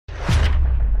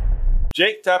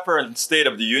Jake Tapper in State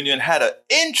of the Union had an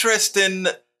interesting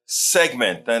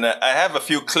segment, and I have a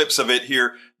few clips of it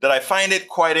here that I find it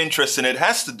quite interesting. It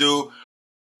has to do...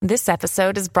 This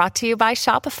episode is brought to you by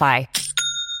Shopify.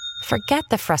 Forget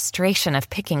the frustration of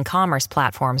picking commerce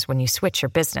platforms when you switch your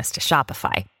business to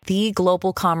Shopify, the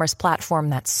global commerce platform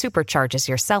that supercharges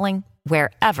your selling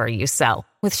wherever you sell.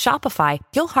 With Shopify,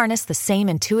 you'll harness the same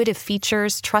intuitive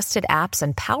features, trusted apps,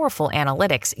 and powerful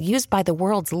analytics used by the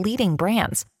world's leading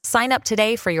brands. Sign up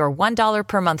today for your $1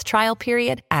 per month trial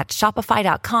period at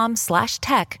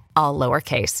shopify.com/tech, all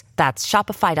lowercase. That's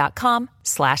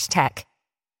shopify.com/tech.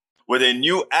 With a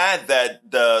new ad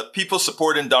that the people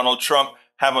supporting Donald Trump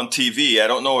have on TV. I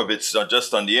don't know if it's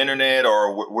just on the internet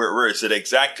or where is it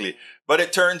exactly. But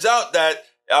it turns out that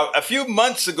a few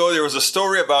months ago, there was a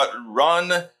story about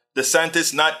Ron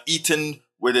DeSantis not eating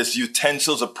with his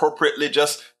utensils appropriately,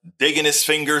 just digging his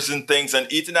fingers in things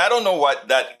and eating. I don't know what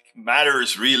that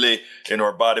matters really in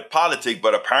our body politic,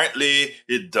 but apparently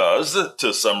it does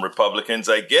to some Republicans,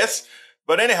 I guess.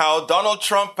 But anyhow, Donald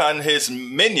Trump and his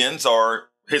minions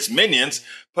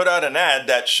put out an ad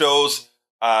that shows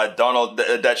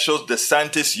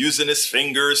DeSantis using his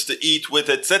fingers to eat with,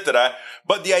 etc.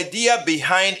 But the idea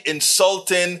behind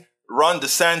insulting Ron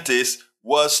DeSantis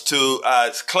was to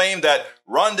claim that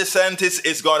Ron DeSantis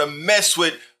is going to mess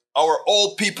with our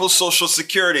old people's Social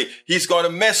Security. He's going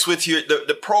to mess with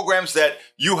the programs that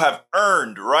you have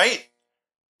earned, right?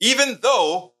 Even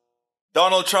though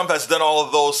Donald Trump has done all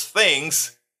of those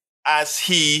things as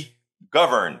he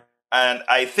governed. And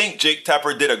I think Jake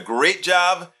Tapper did a great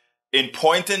job in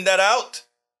pointing that out,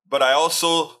 but I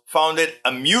also found it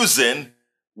amusing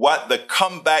what the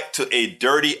comeback to a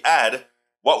dirty ad,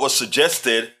 what was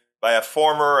suggested by a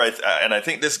former, and I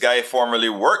think this guy formerly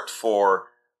worked for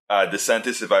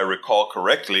DeSantis, if I recall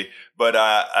correctly, but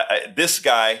this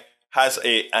guy has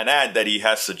an ad that he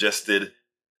has suggested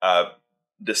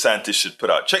DeSantis should put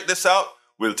out. Check this out.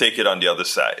 We'll take it on the other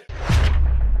side.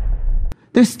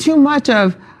 There's too much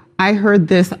of, I heard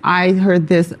this.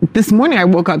 This morning I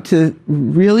woke up to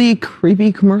really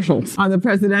creepy commercials on the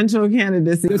presidential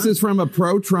candidacy. This is from a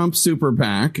pro-Trump super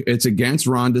PAC. It's against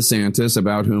Ron DeSantis,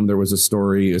 about whom there was a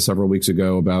story several weeks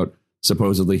ago about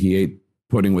supposedly he ate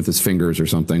pudding with his fingers or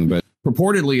something, but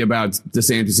purportedly about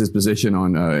DeSantis's position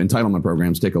on entitlement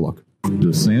programs. Take a look.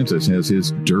 DeSantis has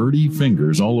his dirty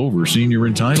fingers all over senior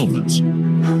entitlements,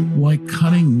 like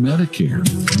cutting Medicare,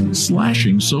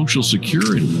 slashing Social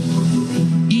Security,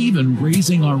 even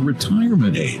raising our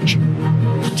retirement age.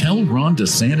 Tell Ron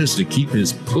DeSantis to keep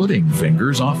his pudding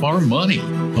fingers off our money.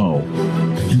 Oh,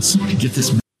 and somebody get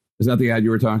this. Is that the ad you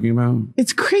were talking about?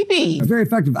 It's creepy. It's very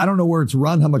effective. I don't know where it's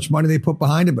run, how much money they put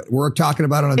behind it, but we're talking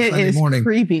about it on Sunday morning.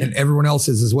 Creepy. And everyone else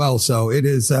is as well. So it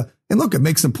is. And look, it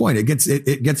makes the point. It gets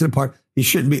it apart. He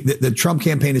shouldn't be. The Trump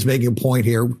campaign is making a point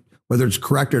here, whether it's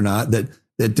correct or not, that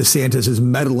DeSantis is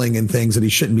meddling in things that he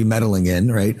shouldn't be meddling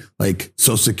in, right? Like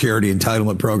Social Security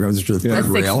entitlement programs, which are the third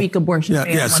rail. 6-week abortion.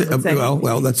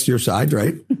 Well, that's your side,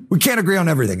 right? We can't agree on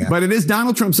everything. But it is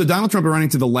Donald Trump. So Donald Trump is running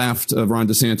to the left of Ron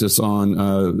DeSantis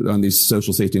on these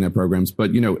social safety net programs.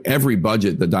 But, every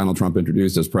budget that Donald Trump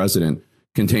introduced as president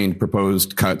contained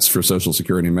proposed cuts for Social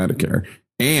Security and Medicare.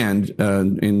 And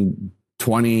in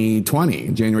 2020,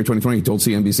 January 2020, he told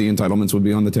CNBC entitlements would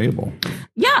be on the table.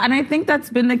 Yeah, and I think that's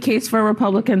been the case for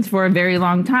Republicans for a very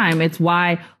long time. It's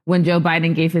why when Joe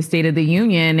Biden gave his State of the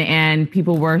Union and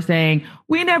people were saying,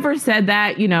 we never said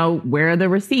that, where are the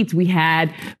receipts? We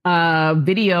had a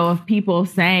video of people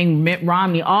saying Mitt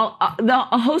Romney,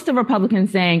 a host of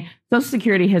Republicans saying Social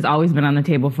Security has always been on the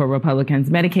table for Republicans,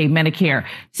 Medicaid, Medicare.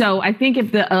 So I think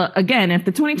if the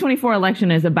 2024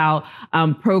 election is about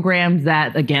programs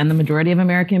that, again, the majority of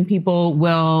American people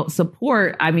will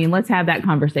support, let's have that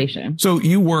conversation. So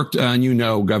you worked and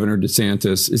Governor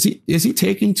DeSantis. Is he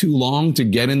taking too long to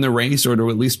get in the race or to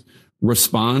at least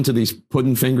respond to these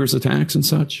pudding fingers attacks and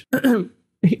such?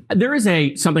 There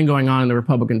is something going on in the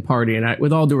Republican Party, and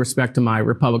with all due respect to my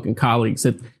Republican colleagues,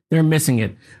 that they're missing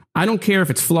it. I don't care if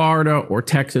it's Florida or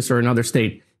Texas or another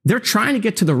state. They're trying to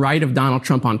get to the right of Donald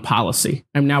Trump on policy.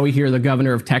 And now we hear the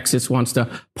governor of Texas wants to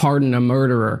pardon a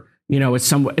murderer.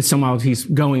 It's somehow he's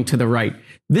going to the right.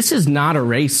 This is not a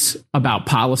race about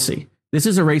policy. This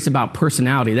is a race about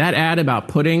personality. That ad about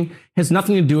pudding has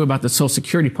nothing to do about the Social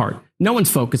Security part. No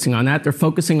one's focusing on that. They're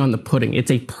focusing on the pudding.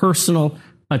 It's a personal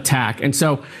attack. And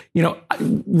so,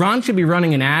 Ron should be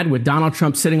running an ad with Donald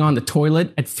Trump sitting on the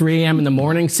toilet at 3 a.m. in the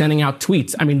morning, sending out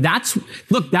tweets.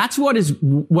 That's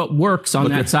what works on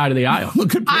that side of the aisle.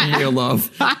 Look at Premier Love.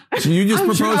 So you just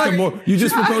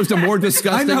proposed a more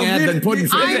disgusting ad than pudding.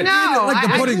 I know.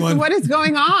 Like the pudding one. What is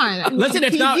going on? Listen,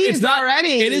 it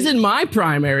isn't my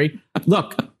primary.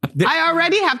 Look, I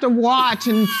already have to watch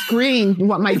and screen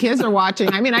what my kids are watching.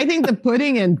 I mean, I think the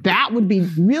putting in that would be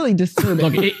really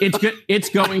disturbing. look, it's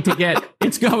going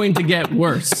to get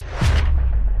worse.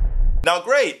 Now,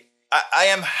 great. I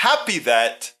am happy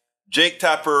that Jake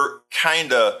Tapper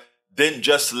kind of didn't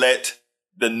just let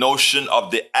the notion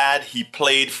of the ad he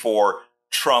played for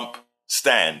Trump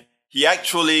stand. He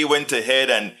actually went ahead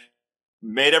and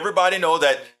made everybody know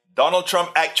that Donald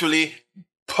Trump actually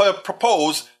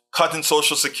proposed cutting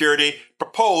Social Security,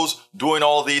 proposed doing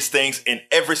all these things in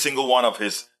every single one of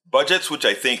his budgets, which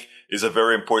I think is a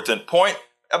very important point.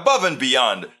 Above and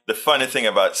beyond the funny thing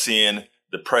about seeing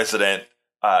the president,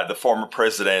 the former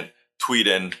president,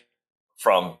 tweeting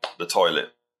from the toilet.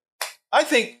 I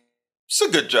think it's a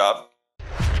good job.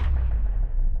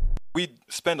 We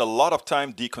spend a lot of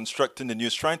time deconstructing the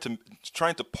news, trying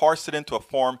to parse it into a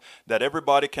form that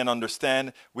everybody can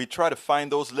understand. We try to find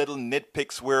those little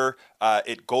nitpicks where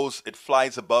it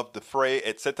flies above the fray,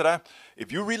 etc.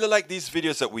 If you really like these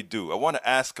videos that we do, I want to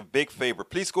ask a big favor.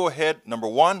 Please go ahead. Number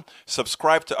 1,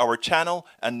 subscribe to our channel.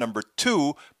 And number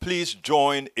 2, please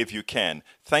join if you can.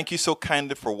 Thank you so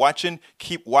kindly for watching.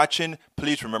 Keep watching.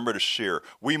 Please remember to share.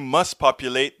 We must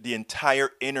populate the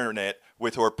entire internet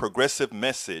with our progressive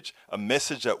message, a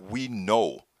message that we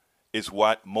know is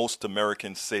what most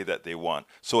Americans say that they want.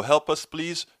 So help us,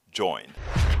 please join.